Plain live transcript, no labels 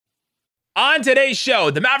On today's show,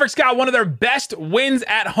 the Mavericks got one of their best wins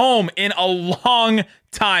at home in a long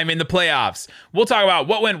time in the playoffs. We'll talk about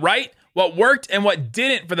what went right, what worked, and what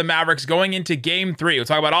didn't for the Mavericks going into Game 3. We'll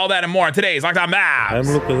talk about all that and more on today's Locked On Mavs. I'm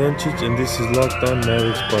Luka Doncic, and this is Locked On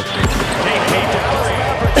Mavericks podcast. Hey, Dallas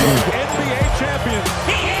Mavericks, NBA champions.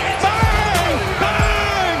 He hits!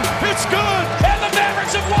 Bang! Bang! It's good! And the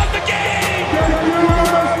Mavericks have won the game!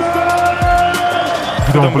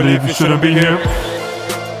 If you don't believe you shouldn't be here.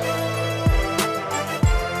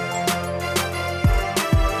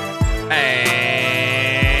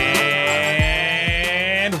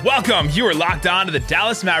 Welcome. You are locked on to the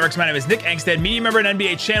Dallas Mavericks. My name is Nick Angstead, media member and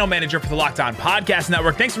NBA channel manager for the Locked On Podcast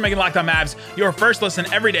Network. Thanks for making Locked On Mavs your first listen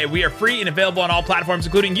every day. We are free and available on all platforms,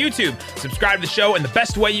 including YouTube. Subscribe to the show, and the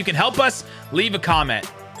best way you can help us, leave a comment.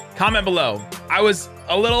 Comment below. I was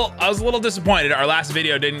a little disappointed our last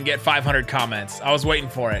video didn't get 500 comments. I was waiting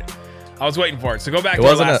for it. So go back to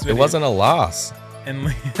our last video. It wasn't a loss.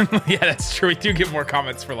 And yeah, that's true. We do get more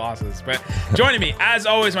comments for losses. But joining me, as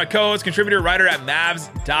always, my co-host, contributor, writer at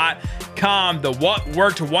Mavs.com, the What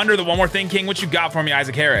Worked Wonder, the One More Thing King. What you got for me,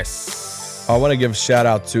 Isaac Harris? I want to give a shout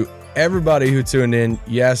out to everybody who tuned in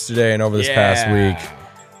yesterday and over this past week.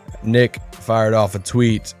 Nick fired off a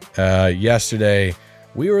tweet yesterday.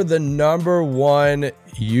 We were the number one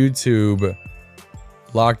YouTube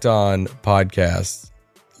Locked On podcast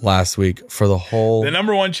last week for the whole... The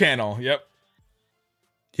number one channel. Yep.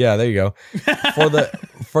 Yeah, there you go.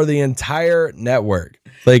 For the entire network.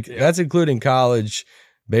 That's including college,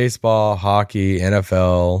 baseball, hockey,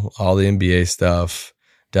 NFL, all the NBA stuff,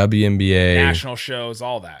 WNBA, national shows,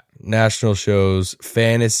 all that. National shows,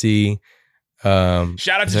 fantasy. Shout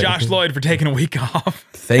out to Josh Lloyd for taking a week off.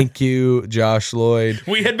 Thank you, Josh Lloyd.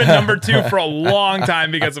 We had been number 2 for a long time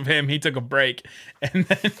because of him. He took a break, and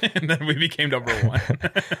then we became number 1.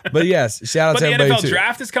 But yes, shout out to everybody. But the NFL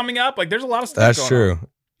draft is coming up. There's a lot of stuff That's going true. on.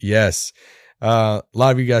 Yes. A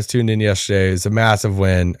lot of you guys tuned in yesterday. It's a massive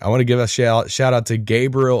win. I want to give a shout out to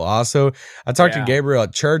Gabriel also. I talked to Gabriel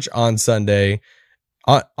at church on Sunday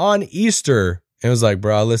on Easter. And it was like,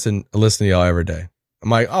 bro, I listen to y'all every day. I'm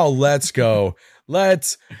like, oh, let's go.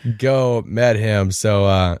 Let's go. Met him.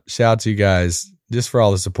 So shout out to you guys just for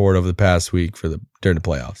all the support over the past week during the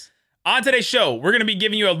playoffs. On today's show, we're going to be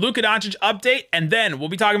giving you a Luka Doncic update, and then we'll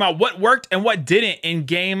be talking about what worked and what didn't in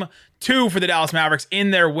Game 2 for the Dallas Mavericks in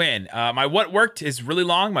their win. My what worked is really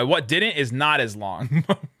long. My what didn't is not as long.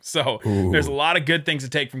 So There's a lot of good things to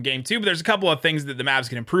take from Game 2, but there's a couple of things that the Mavs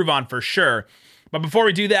can improve on for sure. But before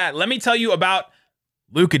we do that, let me tell you about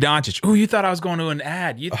Luka Doncic. Ooh, you thought I was going to an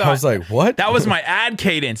ad. I was like, what? That was my ad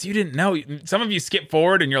cadence. You didn't know. Some of you skip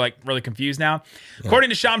forward and you're like really confused now. Yeah. According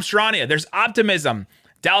to Shams Charania, there's optimism.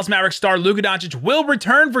 Dallas Mavericks star Luka Doncic will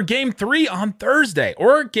return for Game 3 on Thursday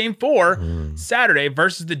or Game 4 Saturday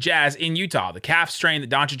versus the Jazz in Utah. The calf strain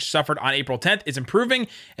that Doncic suffered on April 10th is improving,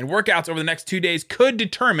 and workouts over the next 2 days could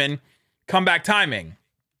determine comeback timing.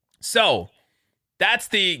 So that's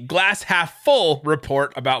the glass half full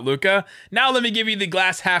report about Luka. Now let me give you the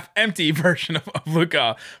glass half empty version of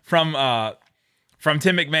Luka from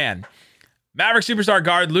Tim McMahon. Maverick superstar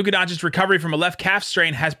guard Luka Doncic's recovery from a left calf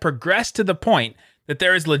strain has progressed to the point that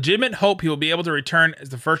there is legitimate hope he will be able to return as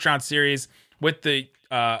the first round series with the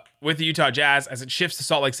Utah Jazz as it shifts to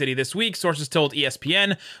Salt Lake City this week, sources told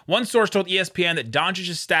ESPN. One source told ESPN that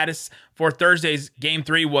Doncic's status for Thursday's Game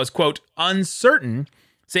 3 was, quote, uncertain,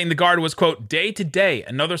 saying the guard was, quote, day to day.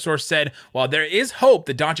 Another source said, while there is hope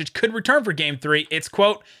that Doncic could return for Game 3, it's,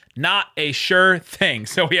 quote, not a sure thing.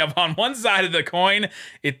 So we have on one side of the coin,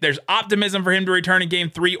 there's optimism for him to return in Game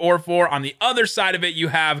 3 or 4. On the other side of it, you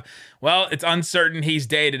have, well, it's uncertain. He's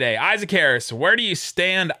day to day. Isaac Harris, where do you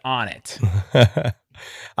stand on it?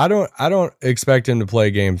 I don't expect him to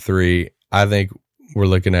play Game 3. I think we're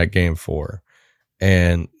looking at Game 4.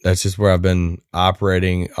 And that's just where I've been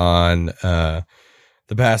operating on the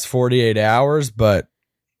past 48 hours. But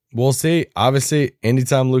we'll see. Obviously,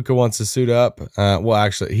 anytime Luka wants to suit up,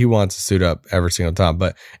 he wants to suit up every single time.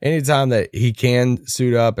 But anytime that he can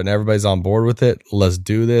suit up and everybody's on board with it, let's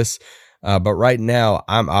do this. But right now,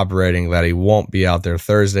 I'm operating that he won't be out there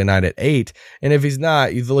Thursday night at 8. And if he's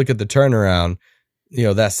not, you look at the turnaround.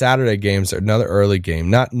 That Saturday game's another early game,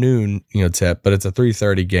 not noon, tip, but it's a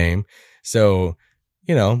 3:30 game. So,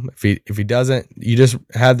 if he doesn't, you just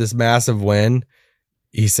had this massive win.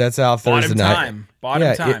 He sets out Thursday night.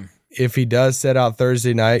 Bottom time. If he does set out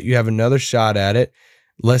Thursday night, you have another shot at it.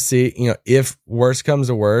 Let's see, if worse comes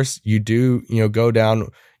to worse, you do, go down,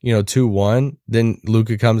 2-1, then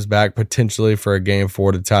Luka comes back potentially for a Game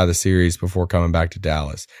 4 to tie the series before coming back to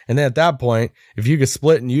Dallas. And then at that point, if you could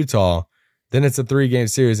split in Utah, then it's a 3-game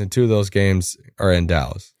series and 2 of those games are in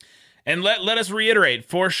Dallas. And let us reiterate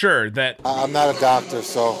for sure that I'm not a doctor,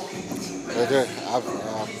 so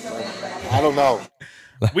I don't know.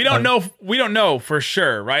 we don't know. We don't know for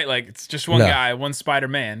sure, right? Like it's just one guy, one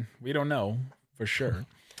Spider-Man. We don't know for sure.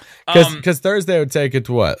 Because Thursday would take it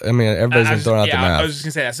to what? I mean, everybody's been throwing out the math. I was just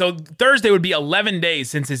gonna say that. So Thursday would be 11 days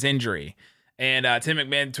since his injury, and Tim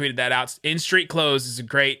McMahon tweeted that out. In Street Clothes is a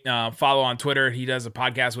great follow on Twitter. He does a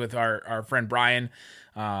podcast with our friend Brian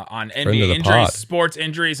on NBA injuries, sports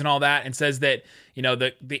injuries, and all that, and says that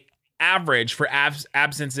the average for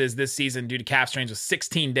absences this season due to calf strains was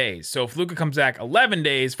 16 days. So if Luka comes back 11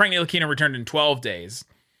 days, Frank Ntilikina returned in 12 days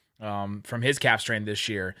from his calf strain this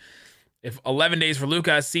year. If 11 days for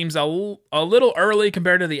Luka seems a little early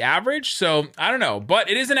compared to the average, so I don't know, but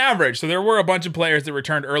it is an average. So there were a bunch of players that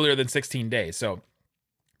returned earlier than 16 days. So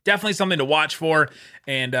definitely something to watch for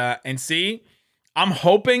and see. I'm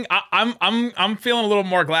hoping I'm feeling a little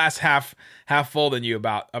more glass half full than you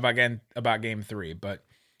about game 3, but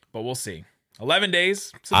we'll see. 11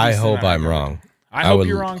 days. I hope I'm wrong. I hope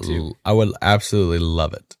you're wrong too. I would absolutely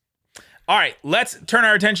love it. All right, let's turn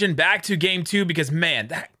our attention back to game 2 because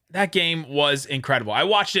man, that game was incredible. I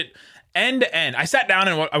watched it end to end. I sat down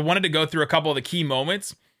and I wanted to go through a couple of the key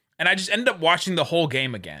moments, and I just ended up watching the whole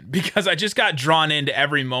game again because I just got drawn into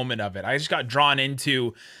every moment of it. I just got drawn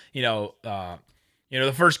into,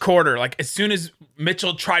 the first quarter. Like as soon as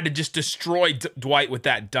Mitchell tried to just destroy Dwight with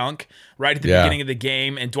that dunk right at the beginning of the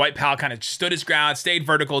game, and Dwight Powell kind of stood his ground, stayed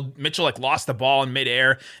vertical. Mitchell lost the ball in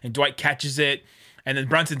midair, and Dwight catches it, and then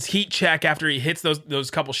Brunson's heat check after he hits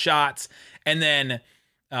those couple shots, and then.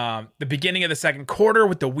 The beginning of the second quarter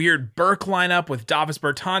with the weird Burke lineup with Davis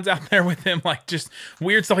Bertans out there with him, like just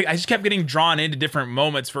weird stuff. I just kept getting drawn into different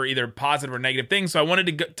moments for either positive or negative things. So I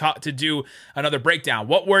wanted to do another breakdown.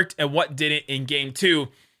 What worked and what didn't in game 2.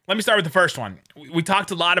 Let me start with the first one. We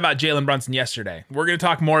talked a lot about Jalen Brunson yesterday. We're going to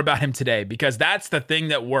talk more about him today because that's the thing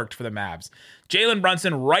that worked for the Mavs. Jalen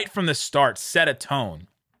Brunson right from the start set a tone.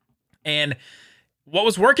 And what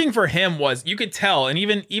was working for him was you could tell, and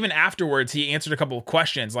even afterwards, he answered a couple of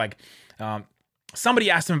questions. Like somebody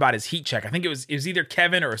asked him about his heat check. I think it was either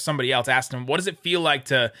Kevin or somebody else asked him, "What does it feel like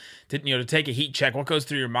to take a heat check? What goes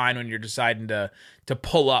through your mind when you're deciding to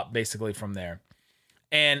pull up, basically from there?"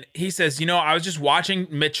 And he says, I was just watching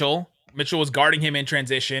Mitchell. Mitchell was guarding him in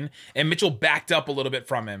transition, and Mitchell backed up a little bit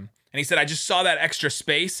from him. And he said, I just saw that extra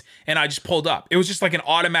space and I just pulled up. It was just like an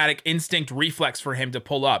automatic instinct reflex for him to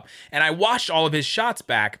pull up. And I watched all of his shots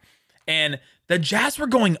back, and the Jazz were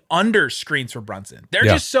going under screens for Brunson. They're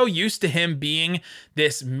just so used to him being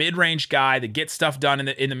this mid-range guy that gets stuff done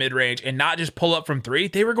in the mid-range and not just pull up from 3.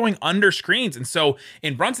 They were going under screens. And so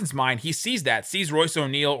in Brunson's mind, he sees Royce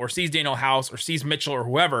O'Neal or sees Daniel House or sees Mitchell or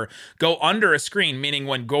whoever go under a screen, meaning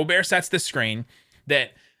when Gobert sets the screen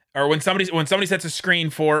or when somebody sets a screen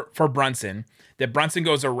for Brunson, that Brunson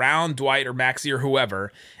goes around Dwight or Maxey or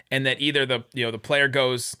whoever, and that either the player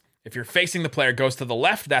goes, if you're facing the player, goes to the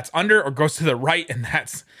left, that's under, or goes to the right, and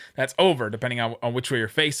that's over, depending on which way you're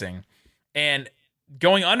facing. And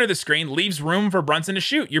going under the screen leaves room for Brunson to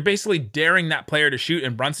shoot. You're basically daring that player to shoot,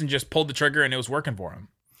 and Brunson just pulled the trigger, and it was working for him.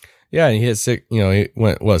 Yeah, and he hit 6. He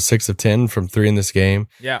went 6 of 10 from 3 in this game.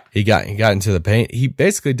 Yeah, he got into the paint. He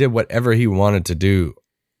basically did whatever he wanted to do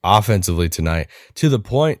offensively tonight, to the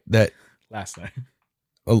point that last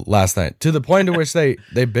night to the point to which they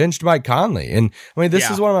benched Mike Conley. And I mean, this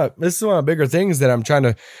is one of the bigger things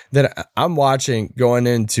that I'm watching going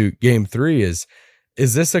into game 3 is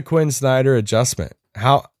this a Quinn Snyder adjustment?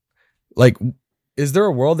 Is there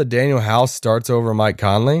a world that Daniel House starts over Mike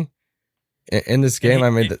Conley in this game?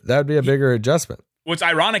 That'd be a bigger adjustment. What's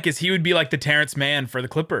ironic is he would be like the Terrence Mann for the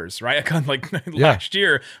Clippers, right? Last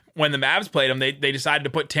year when the Mavs played him, they decided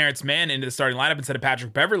to put Terrence Mann into the starting lineup instead of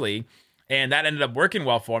Patrick Beverly, and that ended up working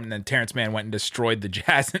well for him. And then Terrence Mann went and destroyed the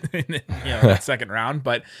Jazz in that second round.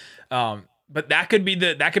 But that could be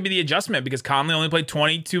the adjustment because Conley only played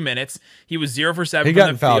 22 minutes. He was 0 for 7 he from got the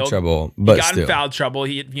in foul field. trouble, but he got still. in foul trouble.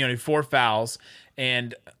 He had 4 fouls.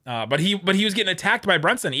 And but he was getting attacked by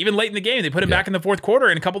Brunson even late in the game. They put him back in the fourth quarter,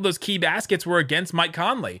 and a couple of those key baskets were against Mike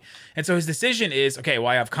Conley. And so his decision is, okay, well,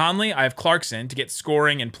 I have Conley, I have Clarkson to get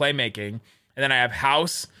scoring and playmaking, and then I have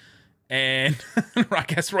House and I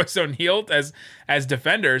guess Royce O'Neal as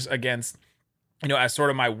defenders against, as sort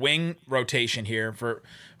of my wing rotation here for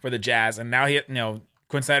the Jazz. And now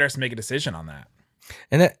Quinn Snyder has to make a decision on that.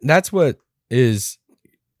 And that's what is.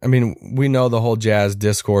 I mean, we know the whole Jazz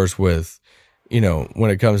discourse with, when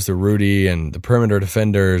it comes to Rudy and the perimeter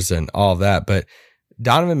defenders and all of that. But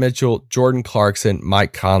Donovan Mitchell, Jordan Clarkson,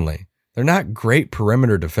 Mike Conley, they're not great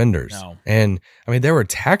perimeter defenders. No. And I mean, they were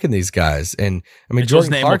attacking these guys. And I mean, Mitchell's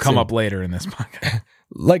Jordan name Clarkson will come up later in this podcast.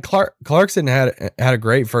 like Clarkson had a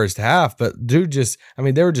great first half, but dude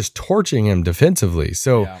they were just torching him defensively.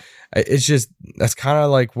 So it's just, that's kind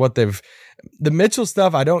of like what the Mitchell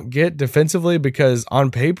stuff I don't get defensively, because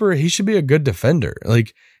on paper he should be a good defender.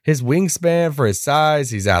 Like his wingspan for his size,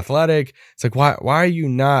 he's athletic. It's like, why are you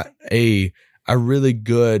not a really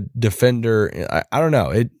good defender? I don't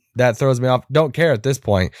know. That throws me off. Don't care at this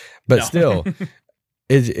point, but still,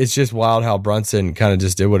 it's just wild how Brunson kind of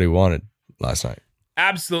just did what he wanted last night.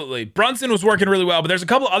 Absolutely. Brunson was working really well, but there's a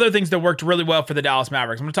couple other things that worked really well for the Dallas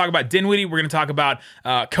Mavericks. I'm going to talk about Dinwiddie. We're going to talk about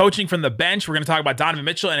coaching from the bench. We're going to talk about Donovan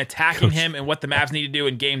Mitchell and attacking him and what the Mavs need to do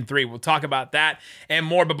in Game 3. We'll talk about that and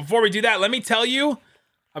more. But before we do that, let me tell you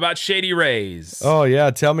about Shady Rays. Oh, yeah.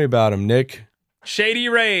 Tell me about him, Nick. Shady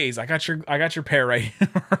Rays. I got your pair right here.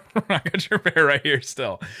 I got your pair right here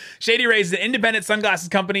still. Shady Rays is an independent sunglasses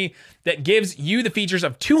company that gives you the features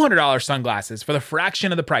of $200 sunglasses for the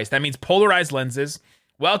fraction of the price. That means polarized lenses,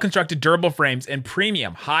 well-constructed durable frames, and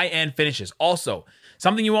premium high-end finishes. Also,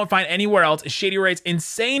 something you won't find anywhere else is Shady Rays'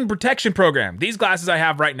 insane protection program. These glasses I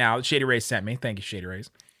have right now that Shady Rays sent me. Thank you, Shady Rays.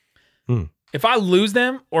 If I lose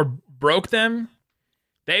them or broke them,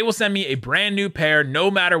 they will send me a brand new pair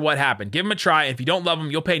no matter what happened. Give them a try. If you don't love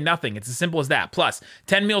them, you'll pay nothing. It's as simple as that. Plus,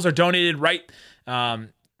 10 meals are donated right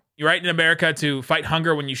in America to fight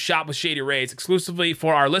hunger when you shop with Shady Rays. Exclusively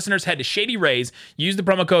for our listeners, head to Shady Rays. Use the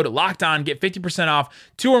promo code LOCKEDON. Get 50% off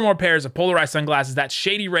 2 or more pairs of polarized sunglasses. That's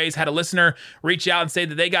Shady Rays. Had a listener reach out and say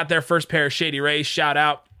that they got their first pair of Shady Rays. Shout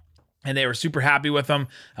out. And they were super happy with them.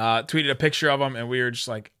 Tweeted a picture of them, and we were just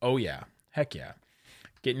like, oh yeah, heck yeah.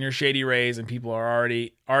 Getting your Shady Rays, and people are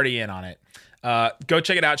already in on it. Go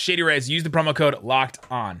check it out. Shady Rays. Use the promo code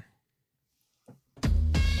LOCKEDON.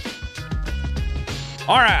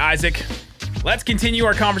 All right, Isaac. Let's continue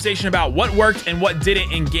our conversation about what worked and what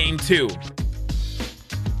didn't in Game 2.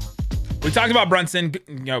 We talked about Brunson,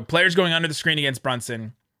 players going under the screen against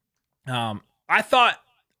Brunson. I thought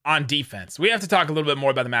on defense, we have to talk a little bit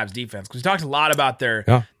more about the Mavs defense, because we talked a lot about their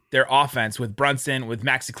offense with Brunson, with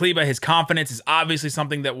Maxi Kleber. His confidence is obviously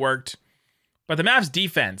something that worked. But the Mavs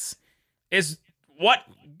defense is what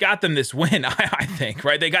got them this win, I think,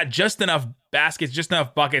 right? They got just enough baskets, just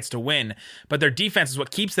enough buckets to win. But their defense is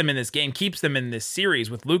what keeps them in this game, keeps them in this series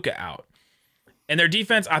with Luka out. And their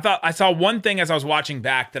defense, I saw one thing as I was watching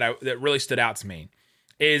back that really stood out to me,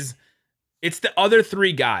 is it's the other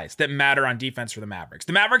 3 guys that matter on defense for the Mavericks.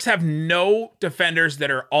 The Mavericks have no defenders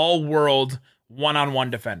that are all-world one-on-one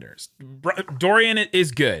defenders. Dorian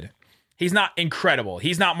is good. He's not incredible.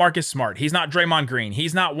 He's not Marcus Smart. He's not Draymond Green.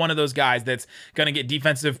 He's not one of those guys that's going to get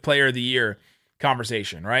Defensive Player of the Year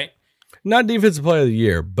conversation, right? Not Defensive Player of the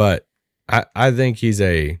Year, but I think he's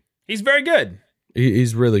very good.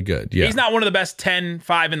 He's really good. Yeah. He's not one of the best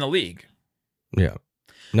 10-5 in the league. Yeah.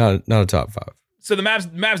 Not a top 5. So the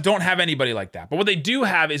Mavs don't have anybody like that. But what they do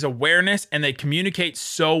have is awareness, and they communicate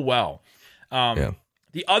so well.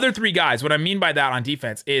 The other 3 guys, what I mean by that on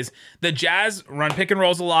defense is the Jazz run pick and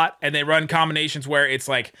rolls a lot, and they run combinations where it's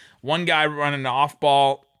like one guy running an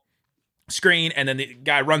off-ball screen, and then the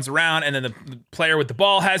guy runs around, and then the player with the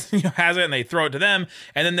ball has it, and they throw it to them.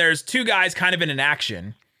 And then there's 2 guys kind of in an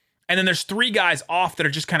action, and then there's 3 guys off that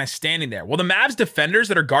are just kind of standing there. Well, the Mavs defenders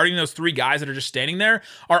that are guarding those 3 guys that are just standing there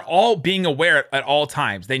are all being aware at all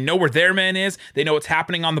times. They know where their man is. They know what's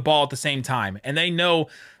happening on the ball at the same time, and they know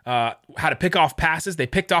how to pick off passes. They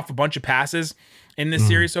picked off a bunch of passes in this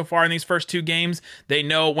series so far in these first 2 games. They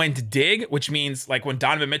know when to dig, which means like when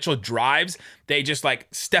Donovan Mitchell drives, they just like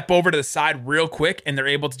step over to the side real quick, and they're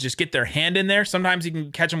able to just get their hand in there. Sometimes you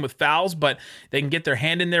can catch them with fouls, but they can get their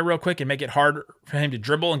hand in there real quick and make it hard for him to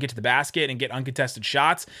dribble and get to the basket and get uncontested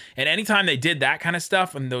shots. And anytime they did that kind of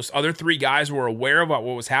stuff, and those other 3 guys were aware about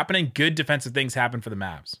what was happening, good defensive things happened for the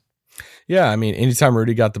Mavs. Yeah, I mean, anytime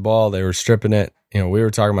Rudy got the ball, they were stripping it. We were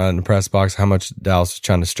talking about it in the press box, how much Dallas was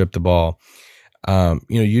trying to strip the ball.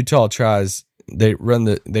 Utah tries, they run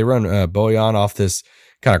Bojan off this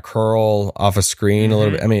kind of curl off a screen a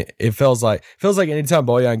little bit. I mean, it feels like anytime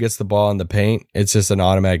Bojan gets the ball in the paint, it's just an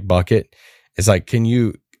automatic bucket. It's like, can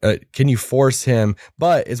you force him?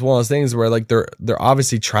 But it's one of those things where like they're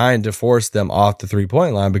obviously trying to force them off the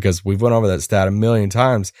 3-point line, because we've went over that stat a million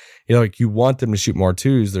times. You want them to shoot more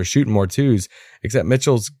 2s. They're shooting more 2s, except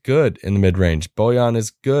Mitchell's good in the mid-range. Bojan is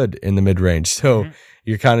good in the mid-range. So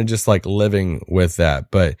you're kind of just like living with that.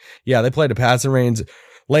 But yeah, they played the passing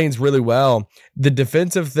lanes really well. The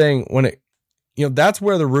defensive thing, that's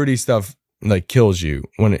where the Rudy stuff like kills you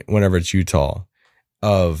whenever it's Utah,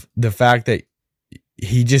 of the fact that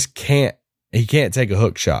he just can't take a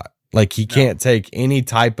hook shot. Like he can't take any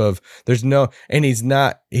type of, and he's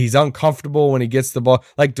not he's uncomfortable when he gets the ball.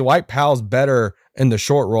 Like Dwight Powell's better in the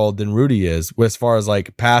short roll than Rudy is as far as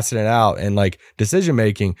like passing it out and like decision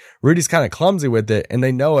making. Rudy's kind of clumsy with it and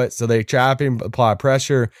they know it. So they trap him, apply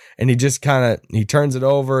pressure, and he just he turns it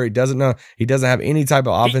over. He doesn't have any type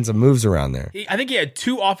of offensive moves around there. I think he had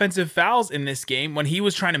 2 offensive fouls in this game when he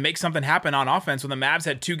was trying to make something happen on offense when the Mavs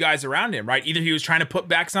had 2 guys around him, right? Either he was trying to put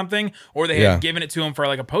back something or they had given it to him for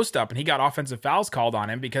like a post up and he got offensive fouls called on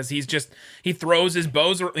him because he throws his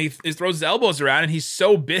throws his elbows around and he's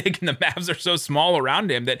so big and the Mavs are so small around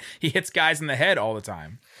him that he hits guys in the head all the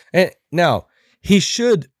time. And now he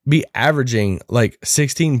should be averaging like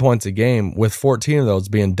 16 points a game with 14 of those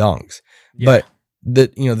being dunks. Yeah. But the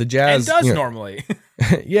Jazz and does normally.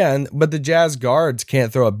 Yeah, but the Jazz guards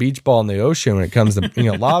can't throw a beach ball in the ocean when it comes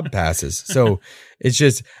to lob passes. So it's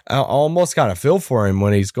just I almost kind of feel for him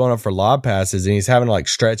when he's going up for lob passes and he's having to like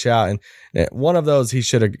stretch out. And one of those he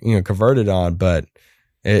should have converted on, but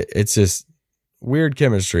it's just weird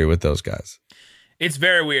chemistry with those guys. It's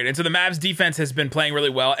very weird. And so the Mavs defense has been playing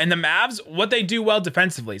really well. And the Mavs, what they do well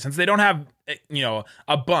defensively, since they don't have,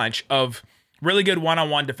 a bunch of really good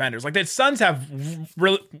one-on-one defenders. Like the Suns have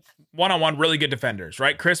really one-on-one really good defenders,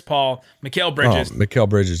 right? Chris Paul, Mikal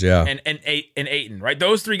Bridges. Yeah. And Ayton, right?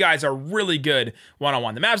 Those 3 guys are really good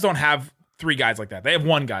one-on-one. The Mavs don't have 3 guys like that. They have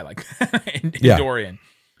 1 guy like that in Dorian.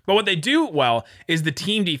 But what they do well is the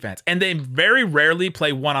team defense. And they very rarely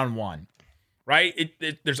play one-on-one. Right?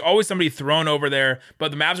 There's always somebody thrown over there,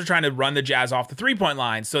 but the Mavs are trying to run the Jazz off the 3-point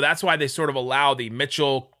line. So that's why they sort of allow the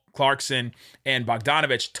Mitchell, Clarkson, and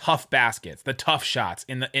Bogdanovich tough baskets, the tough shots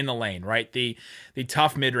in the lane, right? The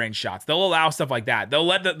tough mid-range shots. They'll allow stuff like that. They'll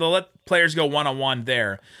let players go one-on-one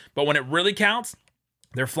there. But when it really counts,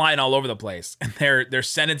 they're flying all over the place. And they're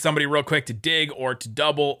sending somebody real quick to dig or to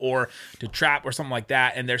double or to trap or something like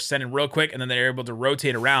that. And they're sending real quick, and then they're able to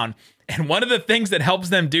rotate around. And one of the things that helps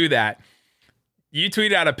them do that, you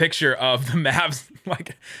tweeted out a picture of the Mavs,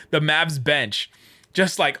 like the Mavs bench,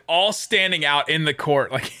 just like all standing out in the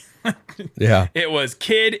court. Like, yeah, it was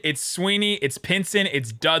Kidd, it's Sweeney, it's Pinson,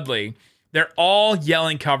 it's Dudley. They're all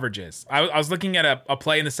yelling coverages. I was looking at a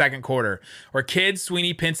play in the second quarter where Kidd,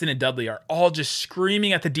 Sweeney, Pinson, and Dudley are all just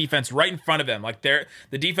screaming at the defense right in front of them. Like the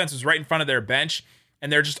defense was right in front of their bench.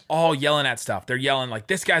 And they're just all yelling at stuff. They're yelling like,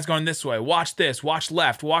 this guy's going this way. Watch this. Watch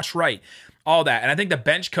left. Watch right. All that. And I think the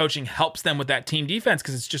bench coaching helps them with that team defense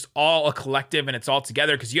because it's just all a collective and it's all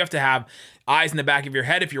together because you have to have eyes in the back of your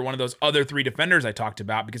head if you're one of those other 3 defenders I talked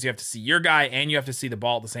about because you have to see your guy and you have to see the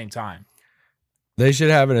ball at the same time. They should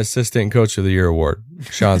have an assistant coach of the year award.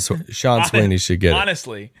 Sean Sweeney should get it.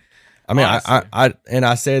 Honestly. I mean,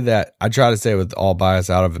 I say that, I try to say it with all bias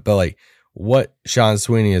out of it, but like what Sean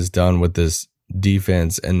Sweeney has done with this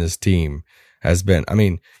defense and this team has been, I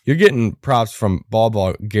mean, you're getting props from Ball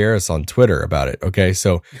Garris on Twitter about it. Okay.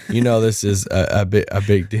 So, this is a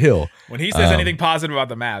big deal. When he says anything positive about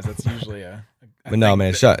the Mavs, that's usually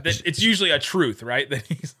it's usually a truth, right? That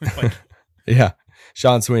he's like, yeah.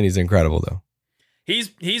 Sean Sweeney's incredible though.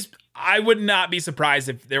 I would not be surprised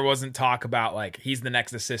if there wasn't talk about like, he's the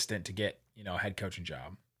next assistant to get, a head coaching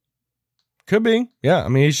job. Could be. Yeah. I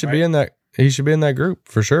mean, he should be in that group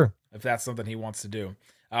for sure. If that's something he wants to do.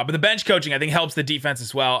 But the bench coaching, I think, helps the defense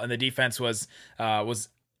as well. And the defense was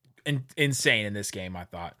insane in this game, I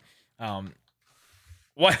thought. Another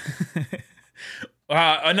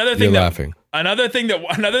thing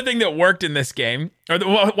that worked in this game, or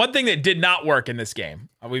one thing that did not work in this game.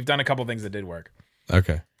 We've done a couple things that did work.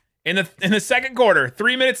 Okay. In the second quarter,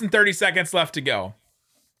 3 minutes and 30 seconds left to go.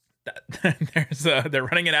 They're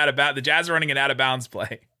running it out of bounds. The Jazz are running an out of bounds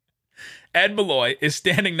play. Ed Malloy is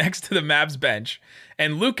standing next to the Mavs bench,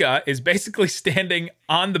 and Luka is basically standing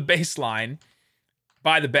on the baseline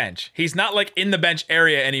by the bench. He's not like in the bench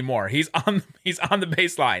area anymore. He's on the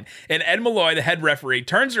baseline. And Ed Malloy, the head referee,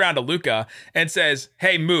 turns around to Luka and says,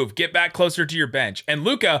 "Hey, move, get back closer to your bench." And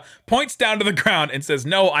Luka points down to the ground and says,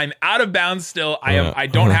 "No, I'm out of bounds still. I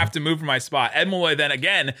don't have to move from my spot." Ed Malloy then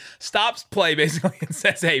again stops play basically and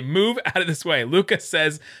says, "Hey, move out of this way." Luka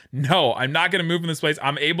says, "No, I'm not going to move in this place.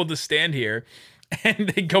 I'm able to stand here." And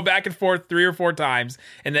they go back and forth 3 or 4 times.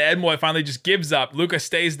 And then Ed Malloy finally just gives up. Luka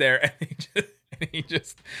stays there and he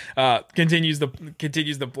just continues the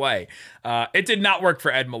play. It did not work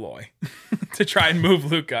for Ed Malloy to try and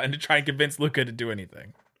move Luka and to try and convince Luka to do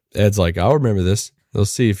anything. Ed's like, "I'll remember this." They'll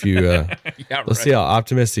see if you. Let's see how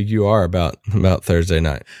optimistic you are about Thursday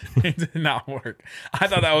night. It did not work. I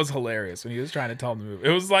thought that was hilarious when he was trying to tell him to move. It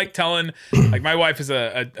was like telling, like my wife is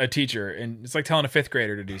a teacher, and it's like telling a 5th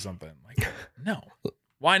grader to do something. Like, no,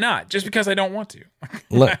 why not? Just because I don't want to.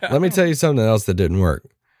 Let me tell you something else that didn't work.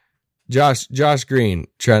 Josh Green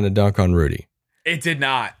trying to dunk on Rudy. It did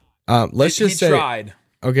not. Let's just say, tried.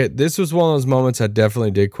 Okay, this was one of those moments I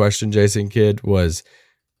definitely did question Jason Kidd, was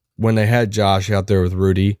when they had Josh out there with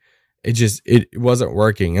Rudy. It wasn't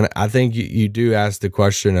working. And I think you do ask the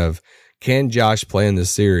question of, can Josh play in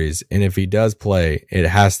this series? And if he does play, it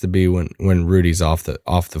has to be when Rudy's off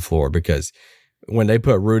the floor, because when they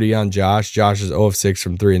put Rudy on Josh is 0 of 6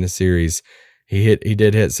 from 3 in the series. He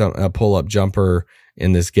did hit a pull-up jumper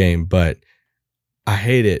in this game, but I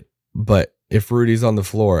hate it. But if Rudy's on the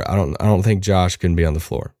floor, I don't think Josh can be on the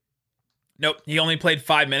floor. Nope. He only played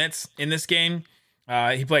 5 minutes in this game.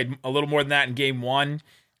 He played a little more than that in game 1.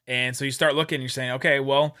 And so you start looking and you're saying, okay,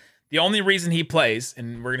 well, the only reason he plays,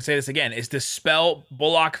 and we're going to say this again, is to spell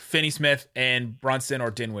Bullock, Finney-Smith, and Brunson or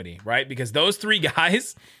Dinwiddie, right? Because those 3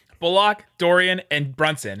 guys, Bullock, Dorian, and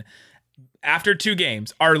Brunson, after 2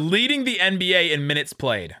 games, are leading the NBA in minutes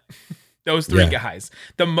played. Those 3 guys,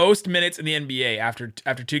 the most minutes in the NBA after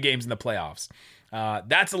 2 games in the playoffs.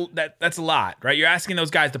 That's a lot, right? You're asking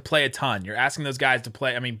those guys to play a ton. You're asking those guys to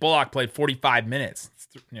play. I mean, Bullock played 45 minutes.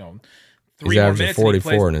 He's averaging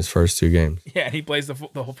 44 in his first 2 games. Yeah, and he plays the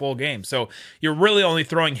full game. So you're really only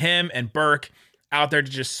throwing him and Burke out there to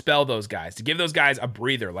just spell those guys, to give those guys a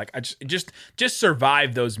breather, like just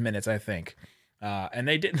survive those minutes, I think. And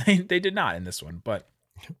they did not in this one. But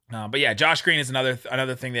yeah, Josh Green is another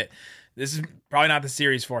thing that this is probably not the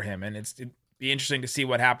series for him, and it'd be interesting to see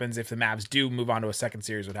what happens if the Mavs do move on to a second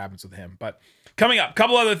series. What happens with him? But coming up, a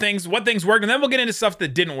couple other things, what things work, and then we'll get into stuff that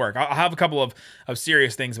didn't work. I'll have a couple of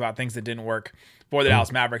serious things about things that didn't work for the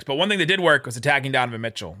Dallas Mavericks. But one thing that did work was attacking Donovan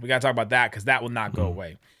Mitchell. We got to talk about that because that will not go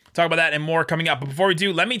away. Talk about that and more coming up. But before we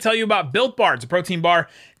do, let me tell you about Built Bar. It's a protein bar.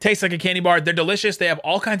 Tastes like a candy bar. They're delicious. They have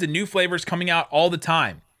all kinds of new flavors coming out all the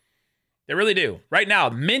time. They really do. Right now,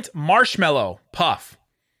 mint marshmallow puff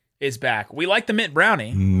is back. We like the mint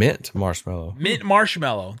brownie. Mint marshmallow. Mint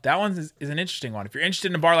marshmallow. That one is an interesting one. If you're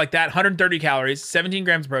interested in a bar like that, 130 calories, 17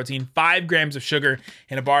 grams of protein, 5 grams of sugar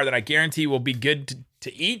in a bar that I guarantee will be good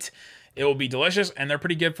to eat. It will be delicious, and they're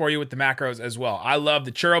pretty good for you with the macros as well. I love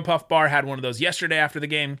the Churro Puff Bar. Had one of those yesterday after the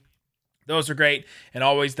game. Those are great. And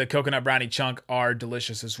always the coconut brownie chunk are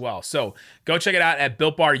delicious as well. So go check it out at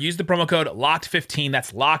Built Bar. Use the promo code LOCKED15.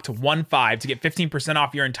 That's LOCKED15 to get 15%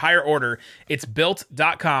 off your entire order. It's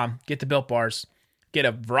built.com. Get the Built Bars. Get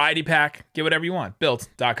a variety pack. Get whatever you want.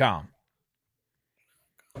 Built.com.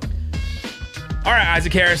 All right,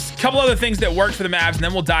 Isaac Harris. A couple other things that worked for the Mavs, and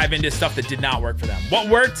then we'll dive into stuff that did not work for them. What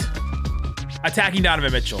worked? Attacking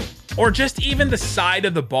Donovan Mitchell. Or just even the side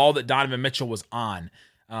of the ball that Donovan Mitchell was on.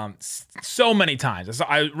 So many times.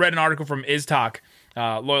 I read an article from IzTalk,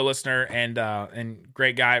 loyal listener and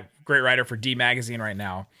great guy, great writer for D Magazine right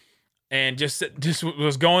now, and just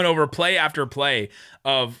was going over play after play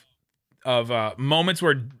of moments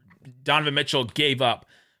where Donovan Mitchell gave up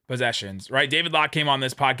possessions. Right, David Locke came on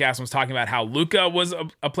this podcast and was talking about how Luka was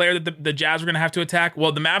a player that the Jazz were going to have to attack.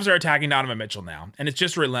 Well, the Mavs are attacking Donovan Mitchell now, and it's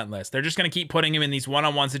just relentless. They're just going to keep putting him in these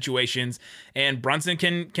one-on-one situations, and Brunson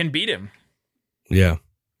can beat him. Yeah.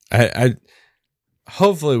 I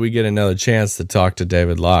hopefully we get another chance to talk to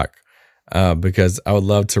David Locke, because I would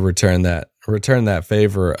love to return that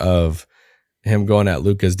favor of him going at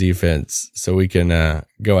Luka's defense so we can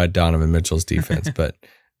go at Donovan Mitchell's defense. But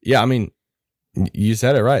yeah, I mean, you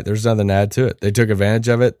said it right. There's nothing to add to it. They took advantage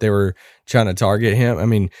of it. They were trying to target him. I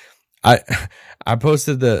mean, I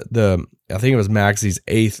posted the I think it was Maxi's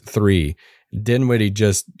 8th 3. Dinwiddie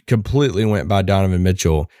just completely went by Donovan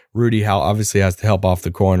Mitchell. Rudy Howell obviously has to help off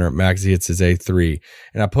the corner. Maxey hits his 8th 3.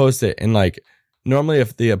 And I post it, and like, normally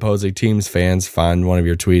if the opposing team's fans find one of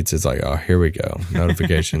your tweets, it's like, oh, here we go.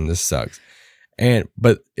 Notification. This sucks.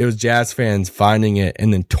 But it was Jazz fans finding it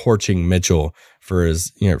and then torching Mitchell for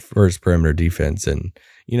his perimeter defense. And,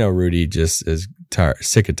 Rudy just is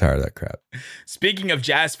sick and tired of that crap. Speaking of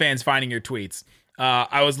Jazz fans finding your tweets,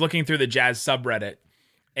 I was looking through the Jazz subreddit,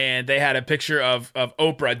 and they had a picture of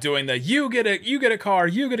Oprah doing the you get a car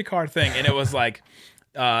thing, and it was like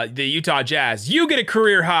the Utah Jazz, you get a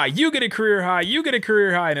career high, and it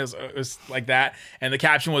was like that, and the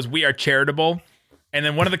caption was, "We are charitable." And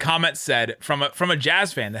then one of the comments said from a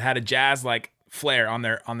Jazz fan that had a Jazz like flair on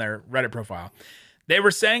their Reddit profile. They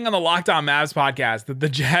were saying on the Locked On Mavs podcast that the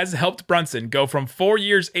Jazz helped Brunson go from 4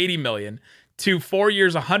 years, $80 million to 4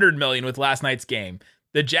 years, $100 million with last night's game.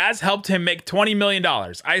 The Jazz helped him make $20 million.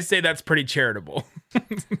 I say that's pretty charitable.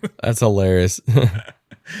 That's hilarious.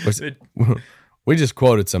 We just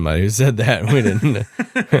quoted somebody who said that. We didn't.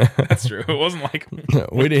 That's true. It wasn't like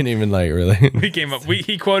we didn't even really. We came up.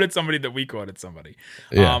 He quoted somebody that we quoted somebody.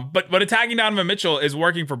 Yeah. But attacking Donovan Mitchell is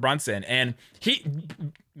working for Brunson, and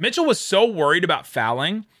Mitchell was so worried about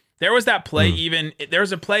fouling. There was that play. There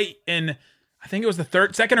was a play in I think it was the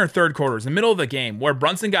second or third quarters, the middle of the game, where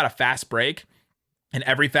Brunson got a fast break. And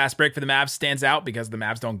every fast break for the Mavs stands out because the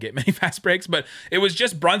Mavs don't get many fast breaks. But it was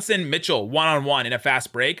just Brunson Mitchell one-on-one in a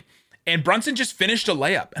fast break. And Brunson just finished a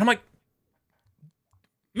layup. And I'm like,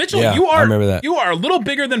 Mitchell, Yeah, you I remember that. are a little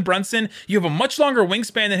bigger than Brunson. You have a much longer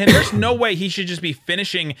wingspan than him. There's no way he should just be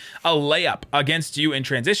finishing a layup against you in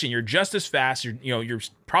transition. You're just as fast. You're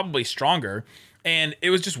probably stronger. And it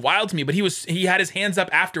was just wild to me. But he had his hands up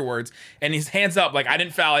afterwards, and his hands up like, I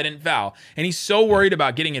didn't foul. And he's so worried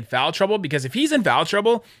about getting in foul trouble, because if he's in foul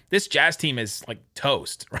trouble, this Jazz team is like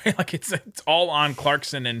toast, right? Like it's all on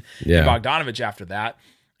Clarkson and Bogdanovich after that.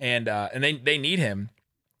 And they need him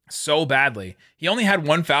so badly. He only had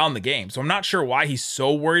one foul in the game, so I'm not sure why he's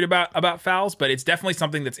so worried about fouls, but it's definitely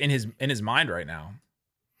something that's in his mind right now.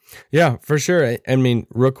 Yeah, for sure. I mean,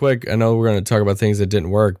 real quick, I know we're going to talk about things that didn't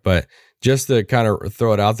work, but just to kind of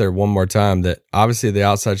throw it out there one more time, that obviously the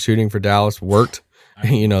outside shooting for Dallas worked.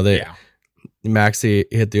 Maxey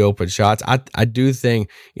hit the open shots. I do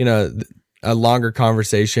think, a longer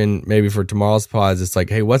conversation maybe for tomorrow's pods, it's like,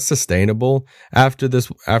 hey, what's sustainable after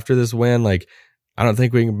this win? Like, I don't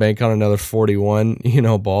think we can bank on another 41,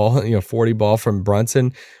 ball, 40 ball from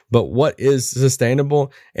Brunson, but what is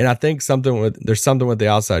sustainable? And I think there's something with the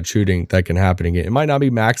outside shooting that can happen again. It might not be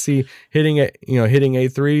Maxey hitting it, hitting 8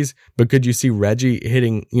 threes, but could you see Reggie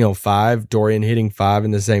hitting, 5, Dorian hitting 5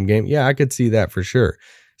 in the same game? Yeah, I could see that for sure.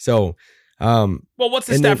 So, what's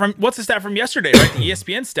the stat from yesterday, right? The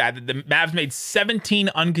ESPN stat that the Mavs made 17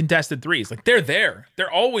 uncontested threes. Like, they're there.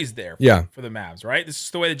 They're always there for the Mavs, right? This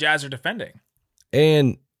is the way the Jazz are defending.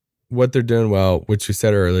 And what they're doing well, which we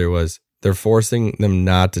said earlier, was they're forcing them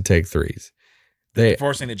not to take threes. They're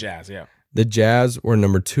forcing the Jazz, yeah. The Jazz were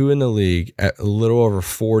number 2 in the league at a little over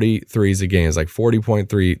 40 threes a game. It's like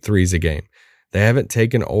 40.3 threes a game. They haven't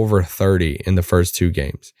taken over 30 in the first 2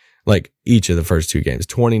 games. Like each of the first 2 games,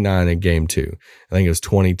 29 in game 2. I think it was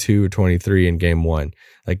 22 or 23 in game 1.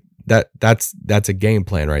 Like that's a game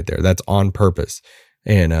plan right there. That's on purpose.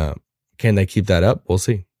 And can they keep that up? We'll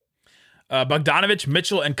see. Bogdanovich,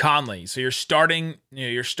 Mitchell, and Conley. So you're starting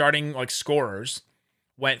like scorers.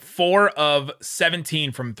 Went 4 of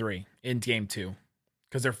 17 from 3 in game 2.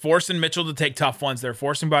 Because they're forcing Mitchell to take tough ones. They're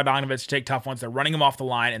forcing Bogdanovich to take tough ones. They're running him off the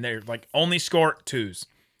line, and they're like only score 2s.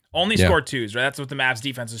 Score 2s, right? That's what the Mavs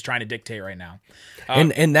defense is trying to dictate right now.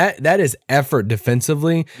 And that is effort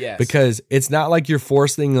defensively, yes. Because it's not like you're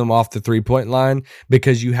forcing them off the 3-point line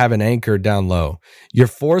because you have an anchor down low. You're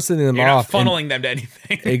forcing them off. You're not funneling them to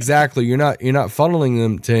anything. Exactly. You're not funneling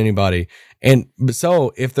them to anybody. And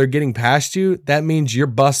so if they're getting past you, that means you're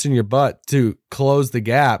busting your butt to close the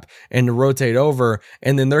gap and to rotate over,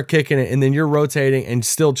 and then they're kicking it, and then you're rotating and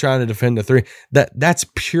still trying to defend the 3. That's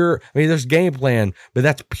pure. I mean, there's game plan, but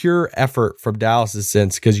that's pure effort from Dallas's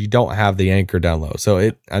sense because you don't have the anchor down low.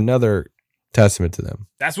 So another testament to them.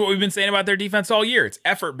 That's what we've been saying about their defense all year. It's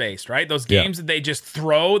effort based, right? Those games that they just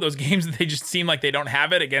throw, those games that they just seem like they don't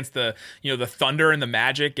have it against the the Thunder and the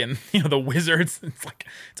Magic and the Wizards. It's like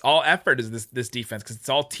it's all effort is this defense because it's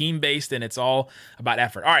all team based and it's all about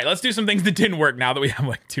effort. All right, let's do some things that didn't work now that we have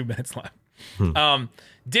like 2 minutes left.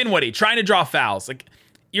 Dinwiddie trying to draw fouls. Like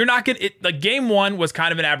you're not gonna. Like game 1 was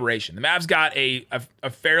kind of an aberration. The Mavs got a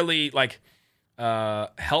fairly like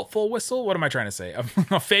helpful whistle. What am I trying to say?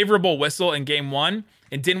 A favorable whistle in game 1,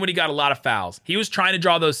 and Dinwiddie got a lot of fouls. He was trying to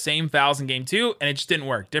draw those same fouls in game 2, and it just didn't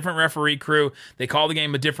work. Different referee crew. They call the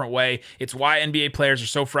game a different way. It's why NBA players are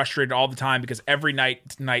so frustrated all the time because every night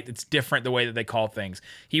it's different the way that they call things.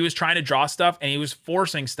 He was trying to draw stuff, and he was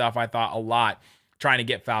forcing stuff, I thought, a lot, trying to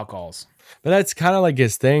get foul calls. But that's kind of like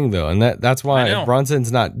his thing, though, and that's why if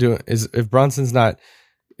Brunson's not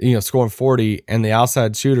scoring 40 and the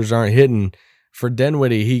outside shooters aren't hitting. For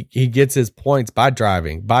Dinwiddie, he gets his points by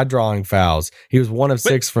driving, by drawing fouls. He was 1 of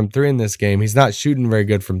 6 from 3 in this game. He's not shooting very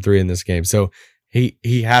good from 3 in this game. So he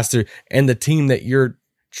has to, and the team that you're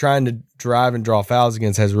trying to drive and draw fouls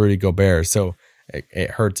against has Rudy Gobert. So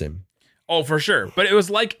it hurts him. Oh, for sure. But it was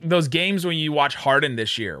like those games when you watch Harden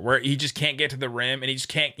this year where he just can't get to the rim and he just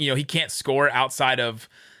can't, he can't score outside of,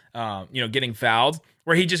 getting fouled.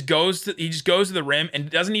 Where he just goes to the rim and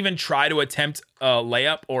doesn't even try to attempt a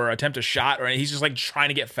layup or attempt a shot, or he's just like trying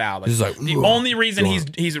to get fouled. Like, the only reason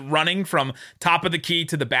he's running from top of the key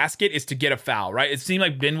to the basket is to get a foul, right? It seemed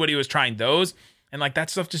like Dinwiddie was trying those, and like that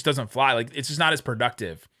stuff just doesn't fly. Like it's just not as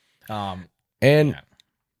productive. He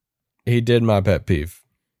did my pet peeve.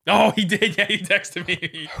 Oh, he did. Yeah, he texted me.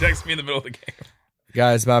 He texted me in the middle of the game.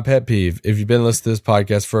 Guys, my pet peeve. If you've been listening to this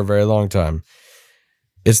podcast for a very long time,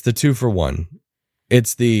 it's the 2-for-1.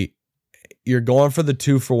 It's the you're going for the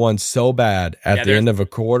 2-for-1 so bad at the end of a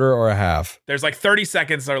quarter or a half. There's like 30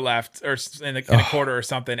 seconds are left or in a quarter or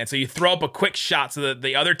something. And so you throw up a quick shot so that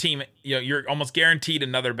the other team, you're almost guaranteed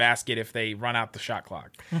another basket if they run out the shot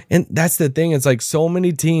clock. And that's the thing. It's like so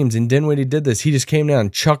many teams, and Dinwiddie did this. He just came down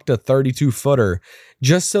and chucked a 32-footer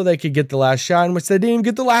just so they could get the last shot, in which they didn't even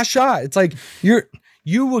get the last shot. It's like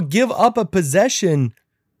you will give up a possession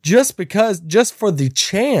just for the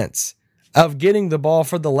chance of getting the ball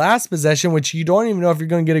for the last possession, which you don't even know if you're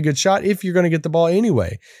going to get a good shot, if you're going to get the ball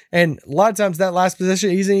anyway. And a lot of times that last possession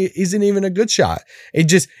isn't even a good shot.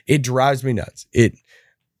 It drives me nuts.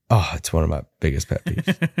 It's one of my biggest pet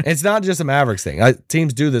peeves. It's not just a Mavericks thing.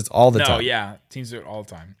 Teams do this all the time. No, yeah. Teams do it all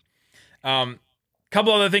the time.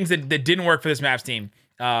 Couple other things that didn't work for this Mavs team.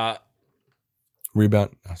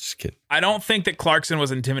 Rebound. I'm just kidding. I don't think that Clarkson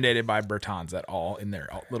was intimidated by Bertans at all in their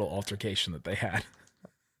little altercation that they had.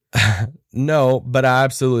 No, but I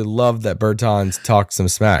absolutely love that Bertans talked some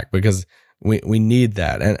smack because we need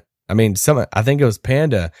that. And I mean, I think it was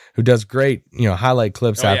Panda who does great, highlight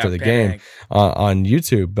clips after the game on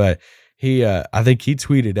YouTube, but I think he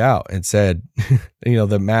tweeted out and said,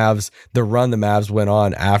 the run the Mavs went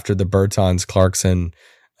on after the Bertans Clarkson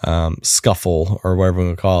scuffle or whatever we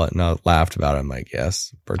would call it, and I laughed about it. I'm like,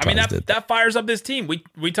 yes, Bertans that fires up this team.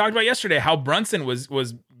 We talked about yesterday how Brunson was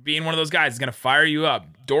being one of those guys is going to fire you up.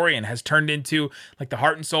 Dorian has turned into like the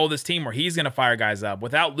heart and soul of this team where he's going to fire guys up.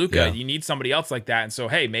 Without Luka, you need somebody else like that. And so,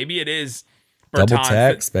 hey, maybe it is Bertans. Double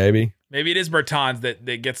text, baby. Maybe it is Bertans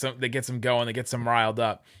that gets them going, that gets them riled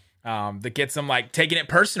up, that gets them like taking it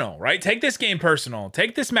personal, right? Take this game personal.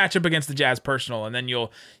 Take this matchup against the Jazz personal, and then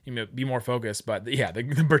you'll be more focused. But yeah, the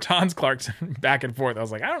Bertans Clarkson back and forth. I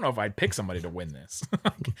was like, I don't know if I'd pick somebody to win this.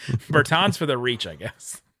 Bertans for the reach, I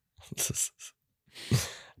guess.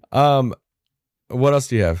 What else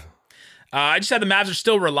do you have? I just had the Mavs are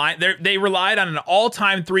still they relied on an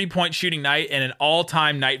all-time 3-point shooting night and an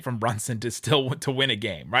all-time night from Brunson to win a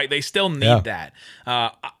game, right? They still need that.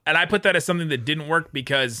 And I put that as something that didn't work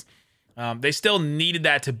because they still needed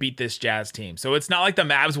that to beat this Jazz team. So it's not like the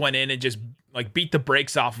Mavs went in and just like beat the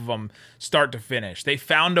brakes off of them start to finish. They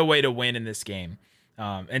found a way to win in this game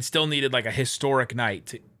and still needed like a historic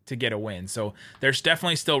night to get a win. So there's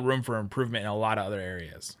definitely still room for improvement in a lot of other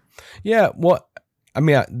areas. Yeah, well, I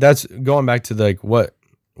mean, that's going back to like what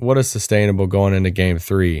is sustainable going into game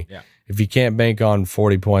 3. Yeah. If you can't bank on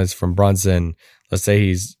 40 points from Brunson, let's say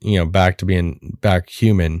he's, back to being back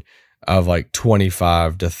human of like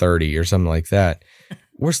 25 to 30 or something like that.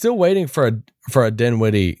 We're still waiting for a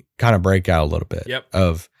Dinwiddie kind of breakout a little bit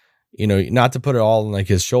of, not to put it all on like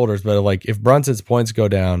his shoulders, but like if Brunson's points go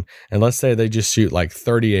down and let's say they just shoot like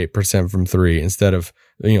 38% from 3 instead of,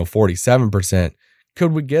 47%,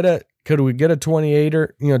 could we get a 28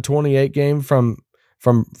 or 28 game from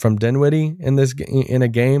Dinwiddie in a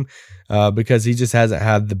game because he just hasn't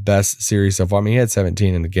had the best series so far. I mean, he had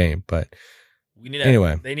 17 in the game, but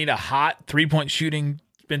they need a hot 3-point shooting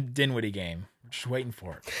Dinwiddie game. We're just waiting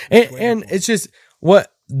for it. And it's just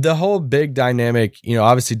what the whole big dynamic.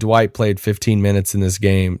 Obviously Dwight played 15 minutes in this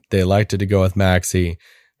game. They elected to go with Maxey.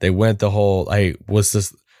 They went the whole They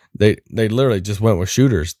literally just went with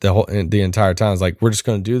shooters the entire time. It's like, we're just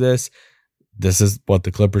going to do this. This is what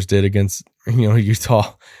the Clippers did against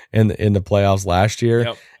Utah in the playoffs last year.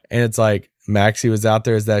 Yep. And it's like Maxey was out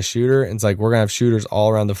there as that shooter. And it's like, we're going to have shooters all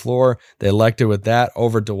around the floor. They elected with that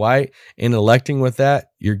over Dwight. In electing with that,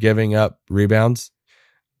 you're giving up rebounds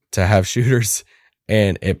to have shooters.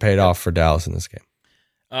 And it paid off for Dallas in this game.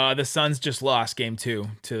 The Suns just lost game 2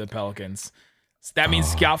 to the Pelicans. So that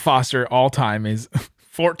means Scott Foster all time is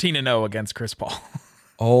 14-0 against Chris Paul.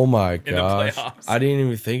 Oh my gosh. I didn't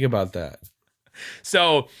even think about that.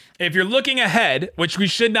 So if you're looking ahead, which we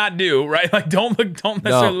should not do, right? Like don't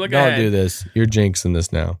necessarily look ahead. Don't do this. You're jinxing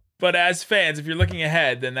this now. But as fans, if you're looking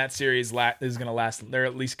ahead, then that series is going to last. They're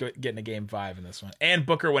at least getting a game 5 in this one. And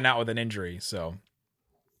Booker went out with an injury. So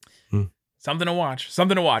something to watch.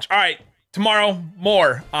 All right. Tomorrow,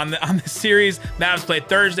 more on the series. Mavs play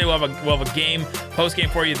Thursday. We'll have a game, post game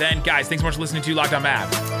for you then. Guys, thanks so much for listening to Locked On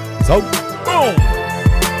Mavs. So, boom.